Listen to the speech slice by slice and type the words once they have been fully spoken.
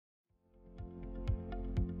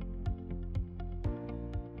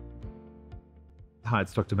Hi,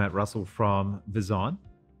 it's Dr. Matt Russell from Vizon.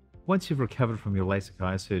 Once you've recovered from your LASIK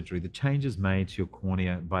eye surgery, the changes made to your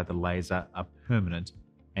cornea by the laser are permanent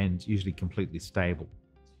and usually completely stable.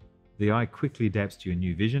 The eye quickly adapts to your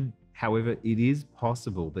new vision. However, it is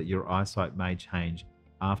possible that your eyesight may change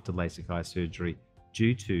after LASIK eye surgery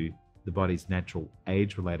due to the body's natural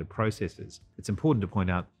age related processes. It's important to point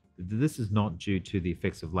out that this is not due to the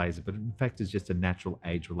effects of laser, but in fact is just a natural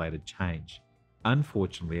age related change.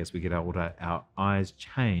 Unfortunately, as we get older, our eyes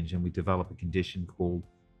change and we develop a condition called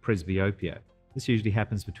presbyopia. This usually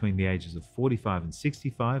happens between the ages of 45 and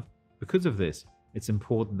 65. Because of this, it's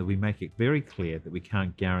important that we make it very clear that we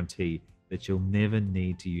can't guarantee that you'll never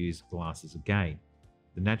need to use glasses again.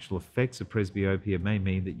 The natural effects of presbyopia may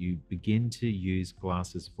mean that you begin to use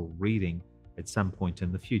glasses for reading at some point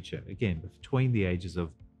in the future, again, between the ages of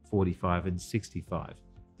 45 and 65.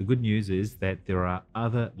 The good news is that there are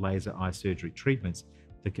other laser eye surgery treatments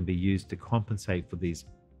that can be used to compensate for these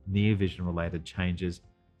near vision related changes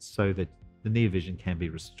so that the near vision can be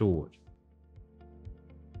restored.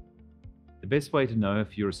 The best way to know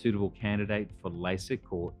if you're a suitable candidate for LASIK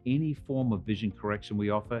or any form of vision correction we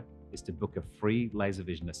offer is to book a free laser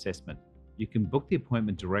vision assessment. You can book the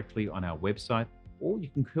appointment directly on our website, or you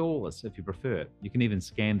can call us if you prefer. You can even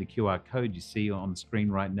scan the QR code you see on the screen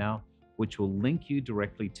right now, which will link you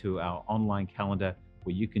directly to our online calendar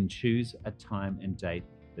where you can choose a time and date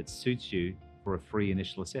that suits you for a free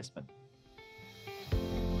initial assessment.